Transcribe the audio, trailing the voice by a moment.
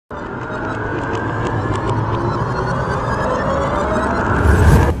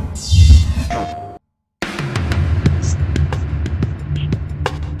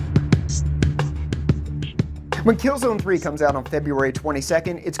When Killzone 3 comes out on February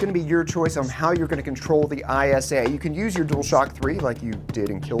 22nd, it's going to be your choice on how you're going to control the ISA. You can use your DualShock 3 like you did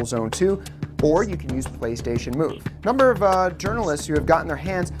in Killzone 2, or you can use PlayStation Move. A number of journalists who have gotten their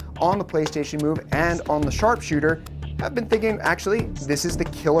hands on the PlayStation Move and on the Sharp Shooter have been thinking, actually, this is the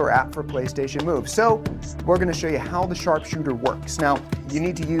killer app for PlayStation Move. So we're going to show you how the Sharp Shooter works. Now, you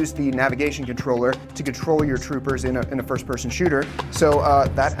need to use the navigation controller to control your troopers in a first-person shooter. So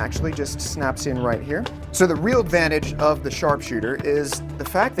that actually just snaps in right here. So the real advantage of the Sharp Shooter is the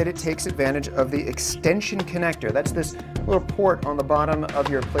fact that it takes advantage of the extension connector. That's this little port on the bottom of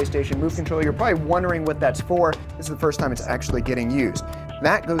your PlayStation Move controller. You're probably wondering what that's for. This is the first time it's actually getting used.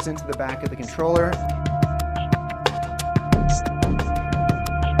 That goes into the back of the controller.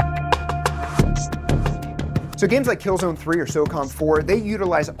 So games like Killzone 3 or SOCOM 4, they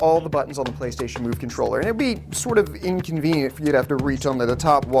utilize all the buttons on the PlayStation Move controller, and it'd be sort of inconvenient for you to have to reach onto the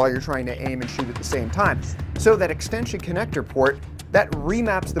top while you're trying to aim and shoot at the same time. So that extension connector port, that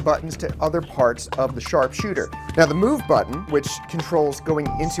remaps the buttons to other parts of the Sharp Shooter. Now the Move button, which controls going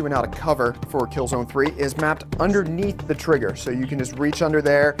into and out of cover for Killzone 3, is mapped underneath the trigger. So you can just reach under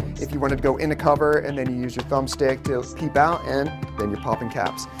there if you wanted to go into cover, and then you use your thumbstick to peep out, and then you're popping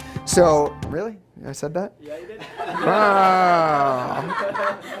caps. So, really? I said that? Yeah, you did.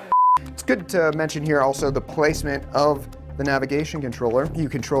 Wow. It's good to mention here also the placement of the navigation controller. You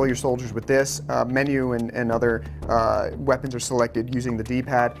control your soldiers with this. Menu and other weapons are selected using the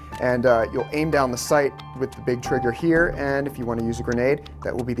D-pad, and you'll aim down the sight with the big trigger here, and if you want to use a grenade,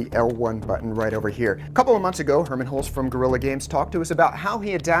 that will be the L1 button right over here. A couple of months ago, Herman Hulst from Guerrilla Games talked to us about how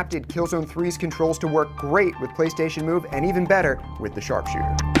he adapted Killzone 3's controls to work great with PlayStation Move and even better with the Sharp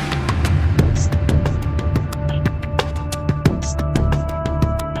Shooter.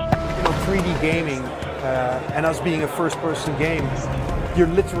 3D gaming and us being a first-person game, you're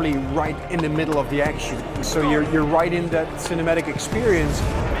literally right in the middle of the action. So you're right in that cinematic experience,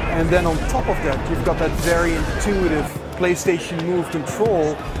 and then on top of that, you've got that very intuitive PlayStation Move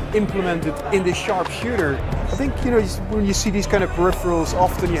control implemented in the Sharp Shooter. I think, you know, when you see these kind of peripherals,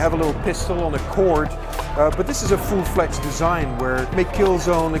 often you have a little pistol on a cord, but this is a full-fledged design where it makes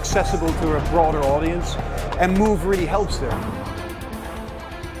Killzone accessible to a broader audience, and Move really helps there.